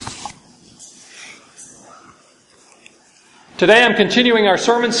Today I'm continuing our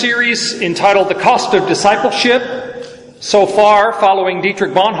sermon series entitled The Cost of Discipleship. So far, following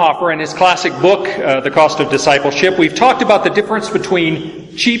Dietrich Bonhoeffer and his classic book, The Cost of Discipleship, we've talked about the difference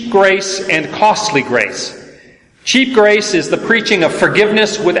between cheap grace and costly grace. Cheap grace is the preaching of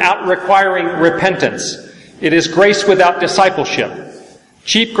forgiveness without requiring repentance. It is grace without discipleship.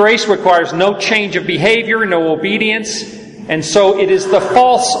 Cheap grace requires no change of behavior, no obedience, and so it is the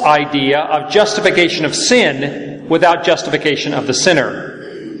false idea of justification of sin without justification of the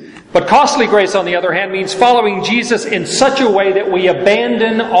sinner. But costly grace, on the other hand, means following Jesus in such a way that we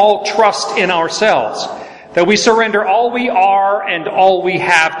abandon all trust in ourselves, that we surrender all we are and all we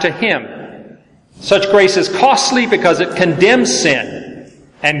have to Him. Such grace is costly because it condemns sin,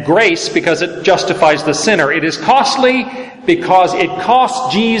 and grace because it justifies the sinner. It is costly because it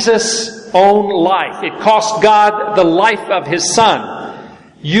cost Jesus' own life. It cost God the life of His Son.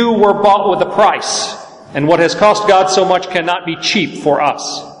 You were bought with a price, and what has cost God so much cannot be cheap for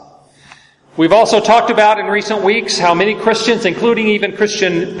us. We've also talked about in recent weeks how many Christians, including even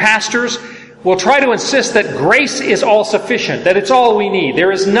Christian pastors, will try to insist that grace is all sufficient, that it's all we need.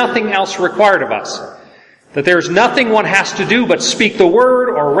 There is nothing else required of us. That there's nothing one has to do but speak the word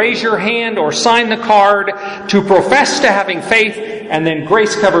or raise your hand or sign the card to profess to having faith, and then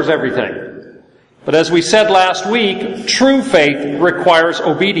grace covers everything. But as we said last week, true faith requires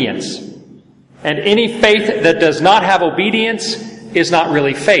obedience. And any faith that does not have obedience is not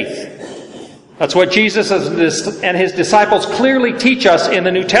really faith. That's what Jesus and His disciples clearly teach us in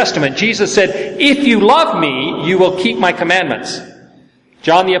the New Testament. Jesus said, "If you love me, you will keep my commandments."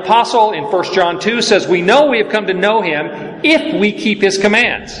 John the Apostle in 1 John 2 says, "We know we have come to know Him if we keep His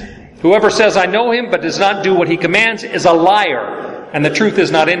commands. Whoever says, 'I know Him,' but does not do what He commands is a liar, and the truth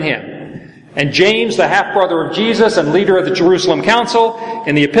is not in him." And James, the half-brother of Jesus and leader of the Jerusalem Council,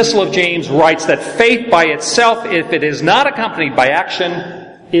 in the Epistle of James writes that faith by itself, if it is not accompanied by action,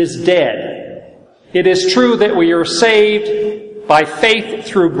 is dead. It is true that we are saved by faith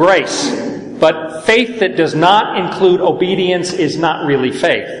through grace, but faith that does not include obedience is not really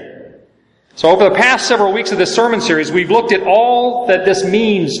faith. So over the past several weeks of this sermon series, we've looked at all that this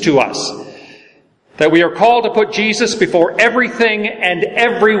means to us. That we are called to put Jesus before everything and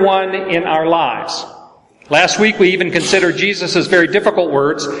everyone in our lives. Last week we even considered Jesus' very difficult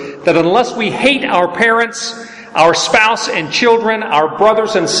words that unless we hate our parents, our spouse and children, our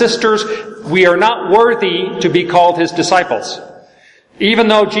brothers and sisters, we are not worthy to be called His disciples. Even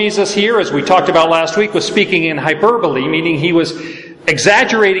though Jesus here, as we talked about last week, was speaking in hyperbole, meaning He was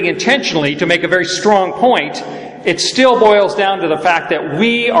exaggerating intentionally to make a very strong point, it still boils down to the fact that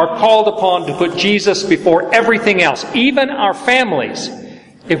we are called upon to put Jesus before everything else, even our families,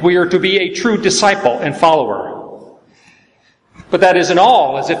 if we are to be a true disciple and follower. But that isn't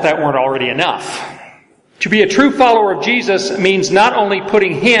all, as if that weren't already enough. To be a true follower of Jesus means not only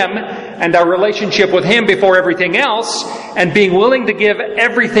putting Him and our relationship with Him before everything else, and being willing to give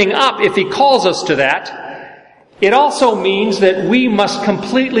everything up if He calls us to that, it also means that we must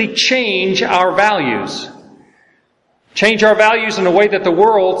completely change our values. Change our values in a way that the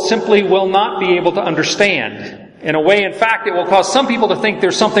world simply will not be able to understand. In a way, in fact, it will cause some people to think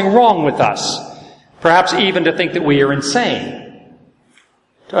there's something wrong with us. Perhaps even to think that we are insane.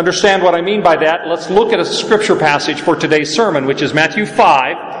 To understand what I mean by that, let's look at a scripture passage for today's sermon, which is Matthew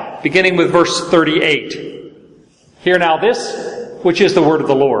 5, beginning with verse 38. Hear now this, which is the word of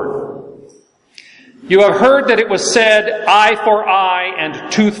the Lord. "You have heard that it was said, 'Eye for eye and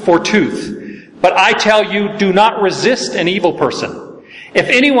tooth for tooth.' But I tell you, do not resist an evil person. If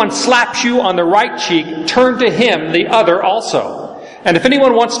anyone slaps you on the right cheek, turn to him the other also. And if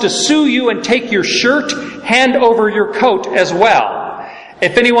anyone wants to sue you and take your shirt, hand over your coat as well.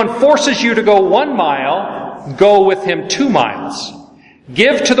 If anyone forces you to go 1 mile, go with him 2 miles.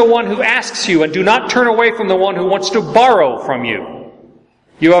 Give to the one who asks you, and do not turn away from the one who wants to borrow from you.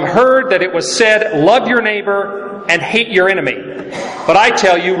 You have heard that it was said, 'Love your neighbor and hate your enemy.' But I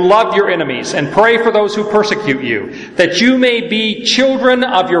tell you, love your enemies and pray for those who persecute you, that you may be children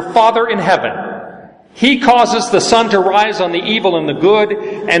of your Father in heaven. He causes the sun to rise on the evil and the good,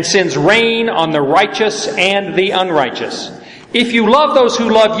 and sends rain on the righteous and the unrighteous. If you love those who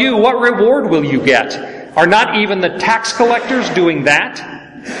love you, what reward will you get? Are not even the tax collectors doing that?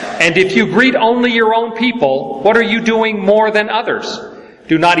 And if you greet only your own people, what are you doing more than others?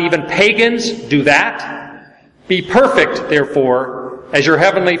 Do not even pagans do that? Be perfect, therefore, as your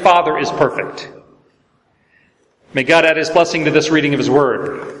heavenly Father is perfect." May God add His blessing to this reading of His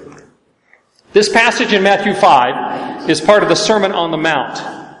Word. This passage in Matthew 5 is part of the Sermon on the Mount.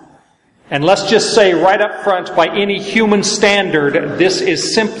 And let's just say right up front, by any human standard, this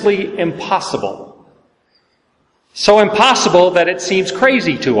is simply impossible. So impossible that it seems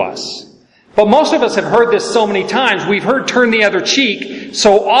crazy to us. But most of us have heard this so many times. We've heard turn the other cheek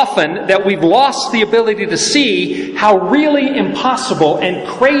so often that we've lost the ability to see how really impossible and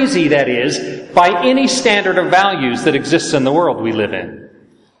crazy that is by any standard of values that exists in the world we live in.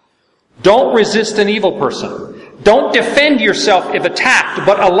 Don't resist an evil person. Don't defend yourself if attacked,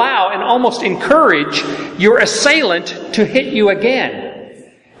 but allow and almost encourage your assailant to hit you again.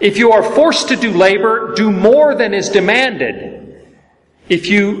 If you are forced to do labor, do more than is demanded. If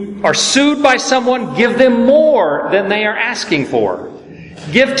you are sued by someone, give them more than they are asking for.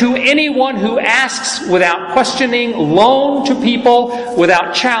 Give to anyone who asks without questioning. Loan to people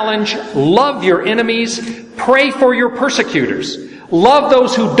without challenge. Love your enemies. Pray for your persecutors. Love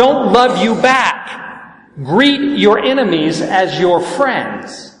those who don't love you back. Greet your enemies as your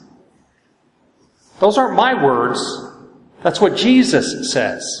friends. Those aren't my words. That's what Jesus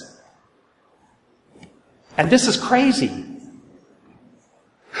says. And this is crazy.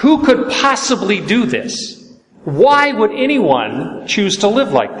 Who could possibly do this? Why would anyone choose to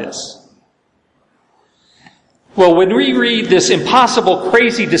live like this? Well, when we read this impossible,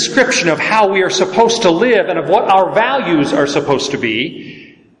 crazy description of how we are supposed to live and of what our values are supposed to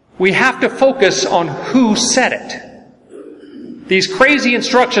be, we have to focus on who said it. These crazy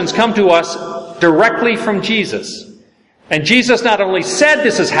instructions come to us directly from Jesus. And Jesus not only said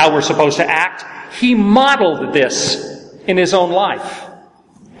this is how we're supposed to act, He modeled this in His own life.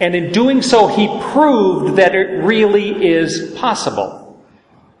 And in doing so, He proved that it really is possible.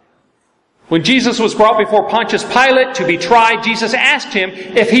 When Jesus was brought before Pontius Pilate to be tried, Jesus asked Him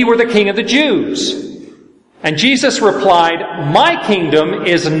if He were the King of the Jews. And Jesus replied, "My kingdom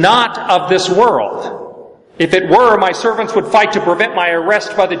is not of this world. If it were, my servants would fight to prevent my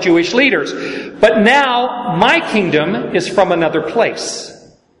arrest by the Jewish leaders. But now, my kingdom is from another place."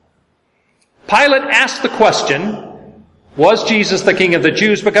 Pilate asked the question, was Jesus the King of the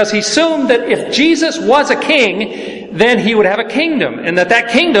Jews? Because he assumed that if Jesus was a king, then He would have a kingdom. And that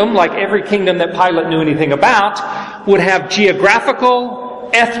kingdom, like every kingdom that Pilate knew anything about, would have geographical,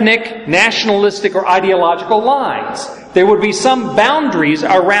 ethnic, nationalistic, or ideological lines. There would be some boundaries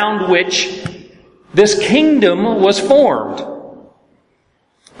around which this kingdom was formed.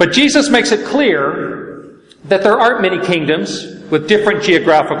 But Jesus makes it clear that there aren't many kingdoms with different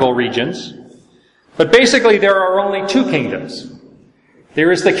geographical regions. But basically, there are only two kingdoms.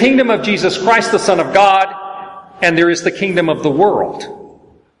 There is the kingdom of Jesus Christ, the Son of God, and there is the kingdom of the world.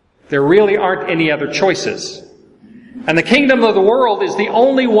 There really aren't any other choices. And the kingdom of the world is the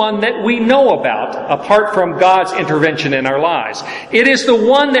only one that we know about, apart from God's intervention in our lives. It is the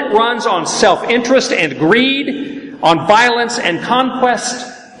one that runs on self-interest and greed, on violence and conquest,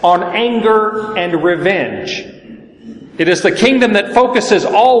 on anger and revenge. It is the kingdom that focuses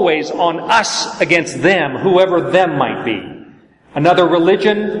always on us against them, whoever them might be. Another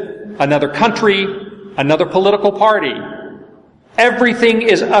religion, another country, another political party. Everything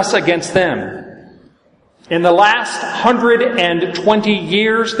is us against them. In the last 120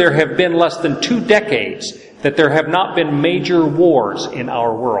 years, there have been less than 2 decades that there have not been major wars in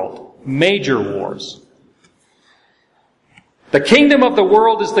our world. Major wars. The kingdom of the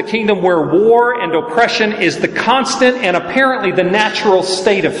world is the kingdom where war and oppression is the constant and apparently the natural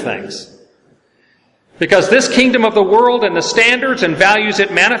state of things. Because this kingdom of the world and the standards and values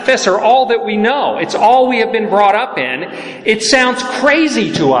it manifests are all that we know. It's all we have been brought up in. It sounds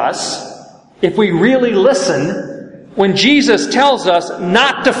crazy to us if we really listen when Jesus tells us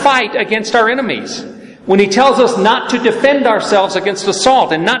not to fight against our enemies. When He tells us not to defend ourselves against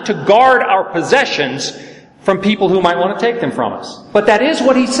assault and not to guard our possessions from people who might want to take them from us. But that is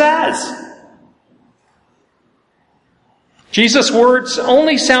what He says. Jesus' words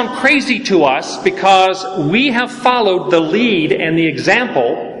only sound crazy to us because we have followed the lead and the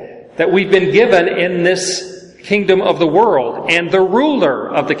example that we've been given in this kingdom of the world and the ruler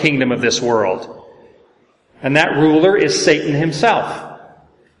of the kingdom of this world. And that ruler is Satan himself.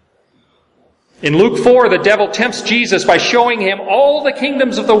 In Luke 4, the devil tempts Jesus by showing Him all the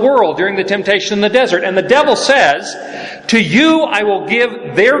kingdoms of the world during the temptation in the desert. And the devil says, "To you I will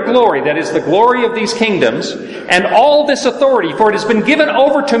give their glory," that is the glory of these kingdoms, "and all this authority, for it has been given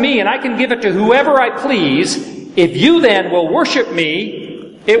over to me, and I can give it to whoever I please. If you then will worship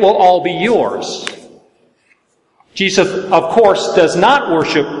me, it will all be yours." Jesus, of course, does not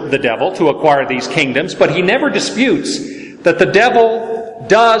worship the devil to acquire these kingdoms, but He never disputes that the devil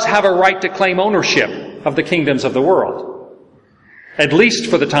does have a right to claim ownership of the kingdoms of the world. At least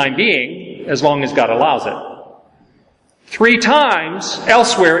for the time being, as long as God allows it. 3 times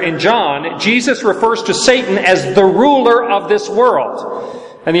elsewhere in John, Jesus refers to Satan as the ruler of this world.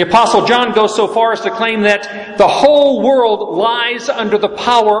 And the Apostle John goes so far as to claim that the whole world lies under the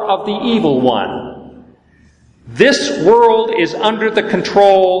power of the evil one. This world is under the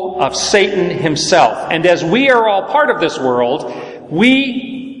control of Satan himself. And as we are all part of this world,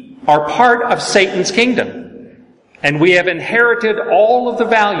 we are part of Satan's kingdom. And we have inherited all of the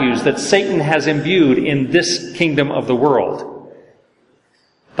values that Satan has imbued in this kingdom of the world.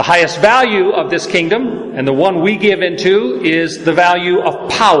 The highest value of this kingdom, and the one we give into, is the value of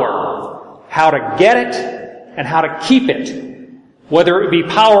power. How to get it and how to keep it. Whether it be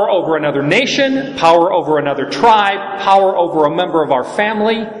power over another nation, power over another tribe, power over a member of our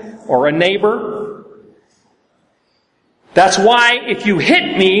family or a neighbor. That's why if you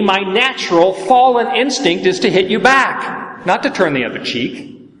hit me, my natural fallen instinct is to hit you back, not to turn the other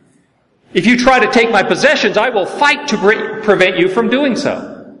cheek. If you try to take my possessions, I will fight to prevent you from doing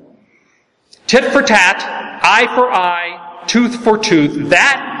so. Tit for tat, eye for eye, tooth for tooth.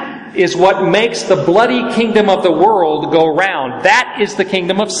 That is what makes the bloody kingdom of the world go round. That is the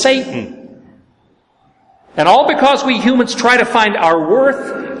kingdom of Satan. And all because we humans try to find our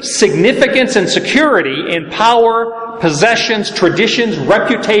worth, significance, and security in power, possessions, traditions,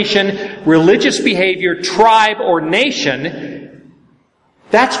 reputation, religious behavior, tribe, or nation.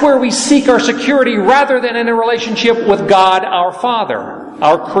 That's where we seek our security rather than in a relationship with God, our Father,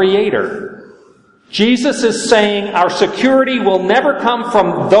 our Creator. Jesus is saying our security will never come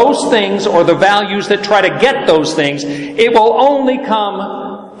from those things or the values that try to get those things. It will only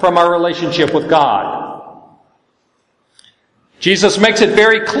come from our relationship with God. Jesus makes it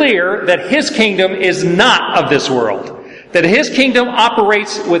very clear that His kingdom is not of this world. That His kingdom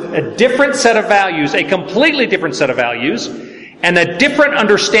operates with a different set of values, a completely different set of values, and a different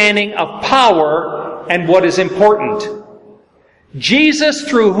understanding of power and what is important. Jesus,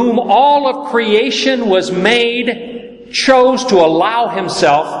 through whom all of creation was made, chose to allow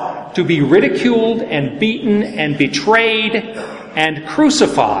Himself to be ridiculed and beaten and betrayed and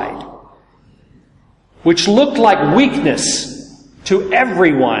crucified, which looked like weakness to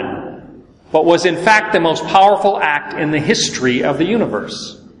everyone, but was in fact the most powerful act in the history of the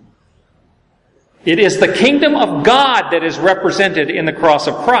universe. It is the kingdom of God that is represented in the cross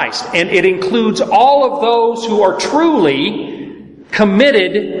of Christ, and it includes all of those who are truly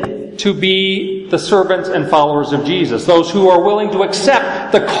committed to be the servants and followers of Jesus, those who are willing to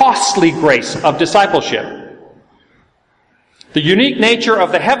accept the costly grace of discipleship. The unique nature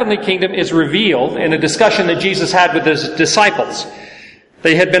of the heavenly kingdom is revealed in a discussion that Jesus had with His disciples.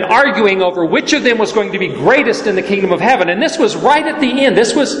 They had been arguing over which of them was going to be greatest in the kingdom of heaven, and this was right at the end.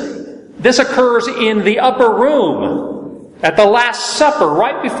 This occurs in the upper room at the Last Supper,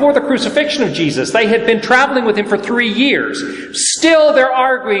 right before the crucifixion of Jesus. They had been traveling with Him for 3 years. Still they're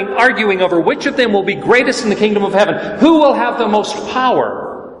arguing over which of them will be greatest in the kingdom of heaven. Who will have the most power?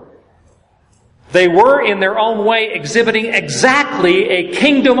 They were, in their own way, exhibiting exactly a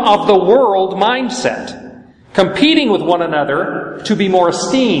kingdom of the world mindset, competing with one another to be more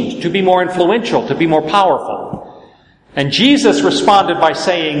esteemed, to be more influential, to be more powerful. And Jesus responded by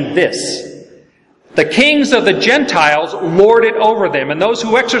saying this: the kings of the Gentiles lord it over them, and those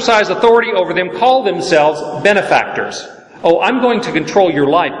who exercise authority over them call themselves benefactors. Oh, I'm going to control your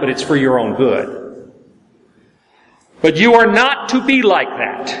life, but it's for your own good. But you are not to be like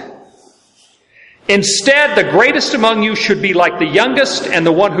that. Instead, the greatest among you should be like the youngest, and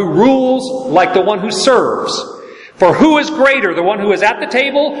the one who rules like the one who serves. For who is greater, the one who is at the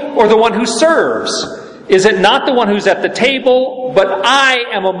table or the one who serves? Is it not the one who's at the table, but I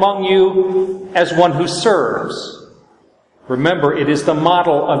am among you as one who serves? Remember, it is the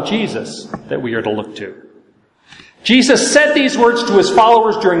model of Jesus that we are to look to. Jesus said these words to His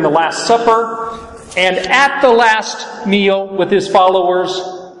followers during the Last Supper, and at the last meal with His followers,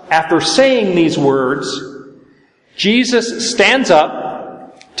 after saying these words, Jesus stands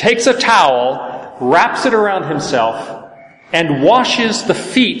up, takes a towel, wraps it around Himself, and washes the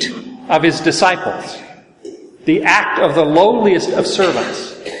feet of His disciples. The act of the lowliest of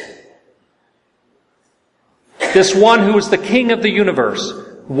servants. This one who is the King of the universe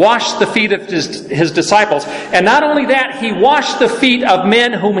washed the feet of his disciples. And not only that, He washed the feet of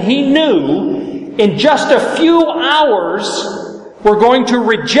men whom He knew in just a few hours were going to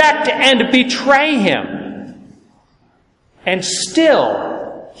reject and betray Him. And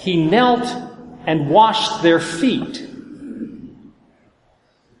still, He knelt and washed their feet.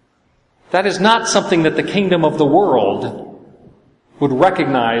 That is not something that the kingdom of the world would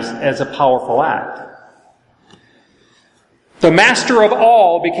recognize as a powerful act. The master of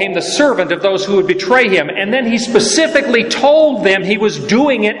all became the servant of those who would betray him. And then he specifically told them he was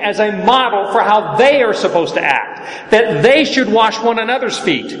doing it as a model for how they are supposed to act. That they should wash one another's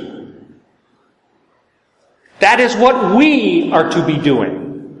feet. That is what we are to be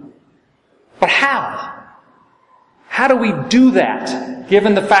doing. But how? How do we do that,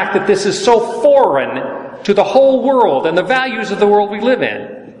 given the fact that this is so foreign to the whole world and the values of the world we live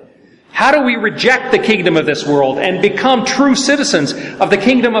in? How do we reject the kingdom of this world and become true citizens of the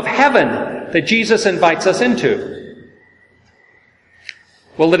kingdom of heaven that Jesus invites us into?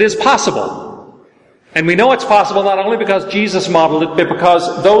 Well, it is possible. And we know it's possible not only because Jesus modeled it, but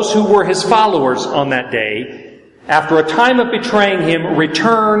because those who were his followers on that day, after a time of betraying him,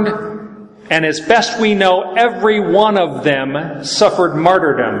 returned, and as best we know, every one of them suffered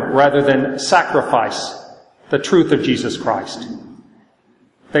martyrdom rather than sacrifice the truth of Jesus Christ.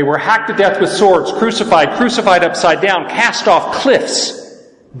 They were hacked to death with swords, crucified upside down, cast off cliffs,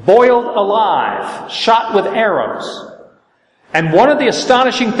 boiled alive, shot with arrows. And one of the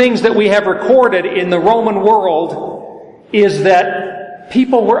astonishing things that we have recorded in the Roman world is that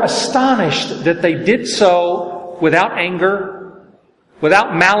people were astonished that they did so without anger,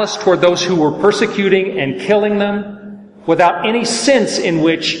 without malice toward those who were persecuting and killing them, without any sense in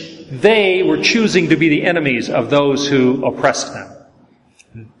which they were choosing to be the enemies of those who oppressed them.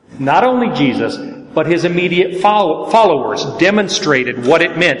 Not only Jesus, but his immediate followers demonstrated what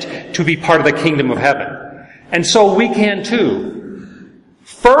it meant to be part of the kingdom of heaven. And so we can too.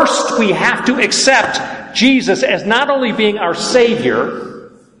 First, we have to accept Jesus as not only being our Savior,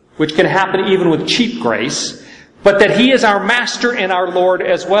 which can happen even with cheap grace, but that he is our Master and our Lord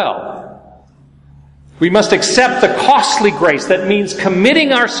as well. We must accept the costly grace that means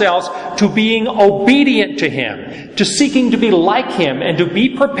committing ourselves to being obedient to him, to seeking to be like him, and to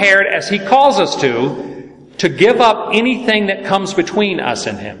be prepared as he calls us to give up anything that comes between us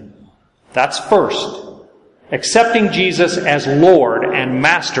and him. That's first. Accepting Jesus as Lord and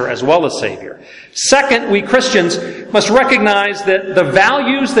Master as well as Savior. Second, we Christians must recognize that the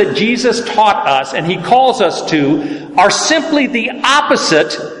values that Jesus taught us and he calls us to are simply the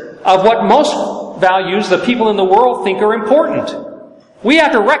opposite of what most values the people in the world think are important. We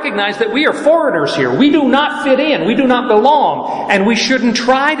have to recognize that we are foreigners here. We do not fit in. We do not belong. And we shouldn't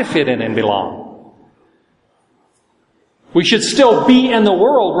try to fit in and belong. We should still be in the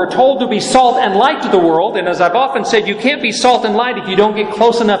world. We're told to be salt and light to the world. And as I've often said, you can't be salt and light if you don't get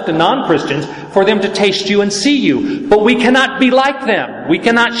close enough to non-Christians for them to taste you and see you. But we cannot be like them. We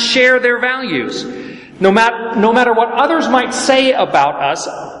cannot share their values. No matter what others might say about us,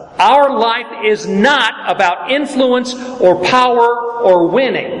 our life is not about influence or power or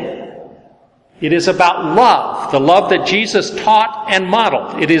winning. It is about love, the love that Jesus taught and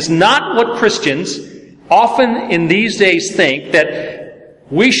modeled. It is not what Christians often in these days think, that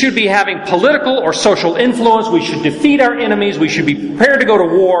we should be having political or social influence, we should defeat our enemies, we should be prepared to go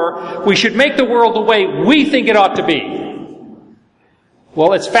to war, we should make the world the way we think it ought to be.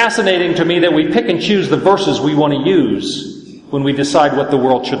 Well, it's fascinating to me that we pick and choose the verses we want to use when we decide what the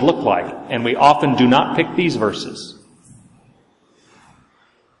world should look like. And we often do not pick these verses.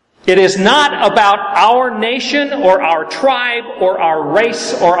 It is not about our nation or our tribe or our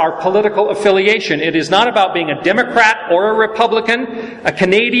race or our political affiliation. It is not about being a Democrat or a Republican, a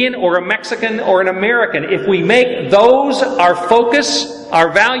Canadian or a Mexican or an American. If we make those our focus, our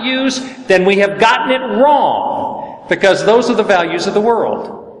values, then we have gotten it wrong, because those are the values of the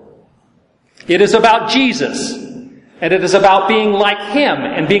world. It is about Jesus. And it is about being like him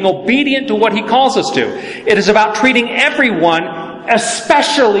and being obedient to what he calls us to. It is about treating everyone,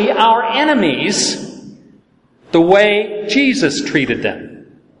 especially our enemies, the way Jesus treated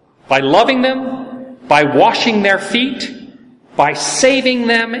them. By loving them, by washing their feet, by saving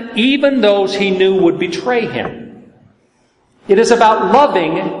them, even those he knew would betray him. It is about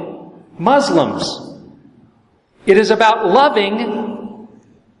loving Muslims. It is about loving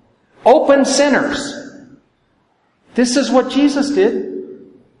open sinners. This is what Jesus did.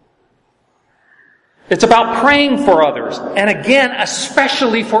 It's about praying for others, and again,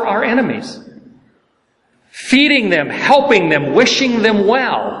 especially for our enemies. Feeding them, helping them, wishing them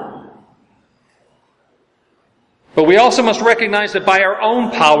well. But we also must recognize that by our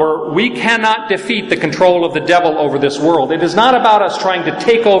own power, we cannot defeat the control of the devil over this world. It is not about us trying to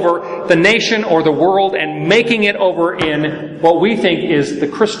take over the nation or the world and making it over in what we think is the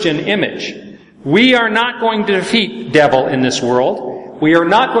Christian image. We are not going to defeat devil in this world. We are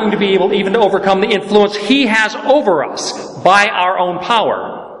not going to be able even to overcome the influence he has over us by our own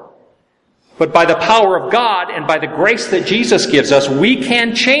power. But by the power of God and by the grace that Jesus gives us, we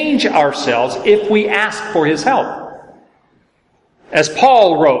can change ourselves if we ask for his help. As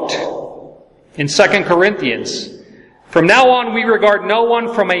Paul wrote in 2 Corinthians, "From now on we regard no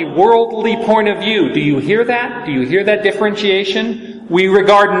one from a worldly point of view." Do you hear that? Do you hear that differentiation? We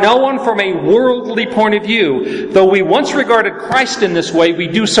regard no one from a worldly point of view. Though we once regarded Christ in this way, we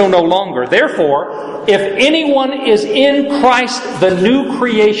do so no longer. Therefore, if anyone is in Christ, the new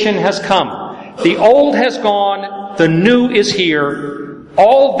creation has come. The old has gone, the new is here.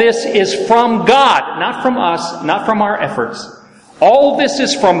 All this is from God, not from us, not from our efforts. All this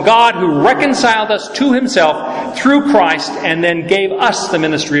is from God, who reconciled us to Himself through Christ and then gave us the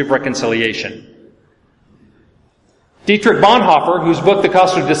ministry of reconciliation. Dietrich Bonhoeffer, whose book The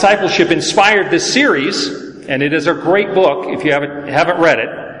Cost of Discipleship inspired this series, and it is a great book if you haven't read it,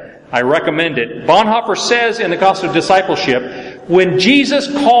 I recommend it. Bonhoeffer says in The Cost of Discipleship, when Jesus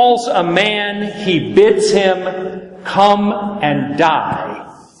calls a man, He bids him come and die.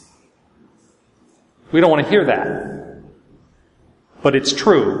 We don't want to hear that. But it's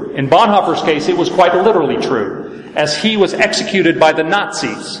true. In Bonhoeffer's case, it was quite literally true, as he was executed by the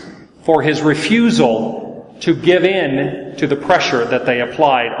Nazis for his refusal to give in to the pressure that they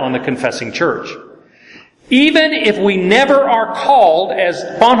applied on the confessing church. Even if we never are called, as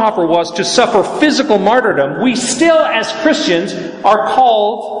Bonhoeffer was, to suffer physical martyrdom, we still, as Christians, are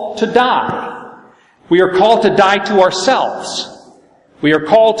called to die. We are called to die to ourselves. We are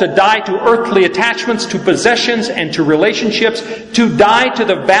called to die to earthly attachments, to possessions, and to relationships, to die to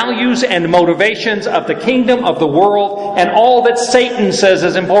the values and motivations of the kingdom, of the world, and all that Satan says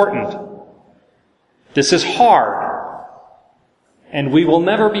is important. This is hard, and we will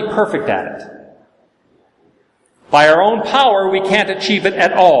never be perfect at it. By our own power, we can't achieve it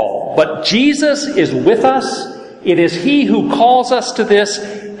at all. But Jesus is with us. It is He who calls us to this,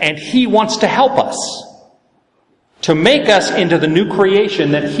 and He wants to help us, to make us into the new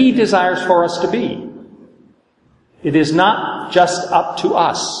creation that He desires for us to be. It is not just up to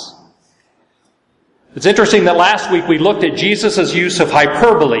us. It's interesting that last week we looked at Jesus' use of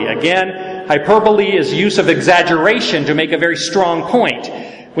hyperbole. Again, hyperbole is use of exaggeration to make a very strong point.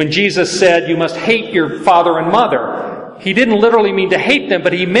 When Jesus said, "You must hate your father and mother," He didn't literally mean to hate them,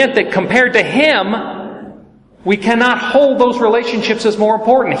 but He meant that compared to Him, we cannot hold those relationships as more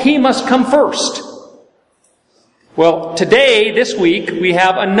important. He must come first. Well, today, this week, we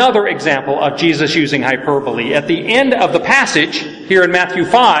have another example of Jesus using hyperbole. At the end of the passage, here in Matthew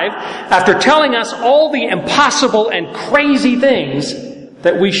 5, after telling us all the impossible and crazy things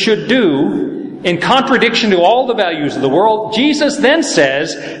that we should do in contradiction to all the values of the world, Jesus then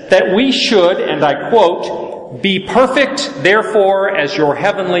says that we should, and I quote, "be perfect, therefore, as your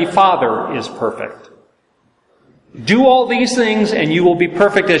heavenly Father is perfect." Do all these things and you will be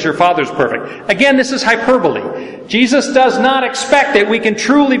perfect as your Father is perfect. Again, this is hyperbole. Jesus does not expect that we can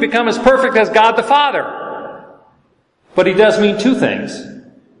truly become as perfect as God the Father. But He does mean two things.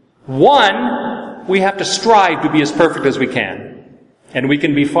 One, we have to strive to be as perfect as we can. And we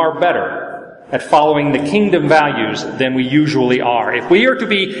can be far better at following the kingdom values than we usually are. If we are to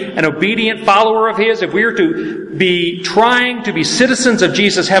be an obedient follower of His, if we are to be trying to be citizens of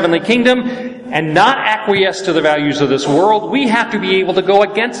Jesus' heavenly kingdom and not acquiesce to the values of this world, we have to be able to go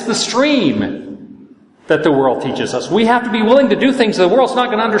against the stream that the world teaches us. We have to be willing to do things the world's not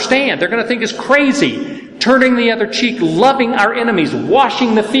going to understand. They're going to think is crazy. Turning the other cheek, loving our enemies,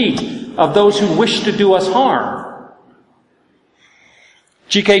 washing the feet of those who wish to do us harm.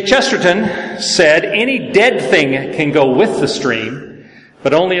 G.K. Chesterton said, "Any dead thing can go with the stream,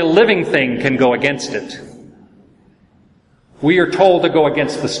 but only a living thing can go against it." We are told to go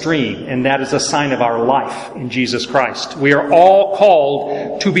against the stream, and that is a sign of our life in Jesus Christ. We are all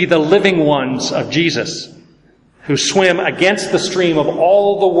called to be the living ones of Jesus, who swim against the stream of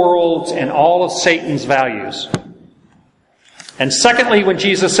all the world's and all of Satan's values. And secondly, when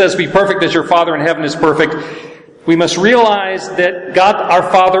Jesus says, "Be perfect as your Father in heaven is perfect," we must realize that God, our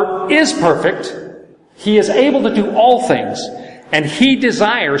Father, is perfect. He is able to do all things, and He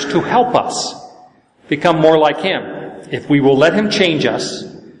desires to help us become more like Him if we will let Him change us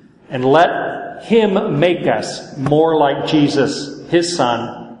and let Him make us more like Jesus, His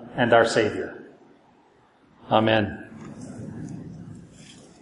Son, and our Savior. Amen.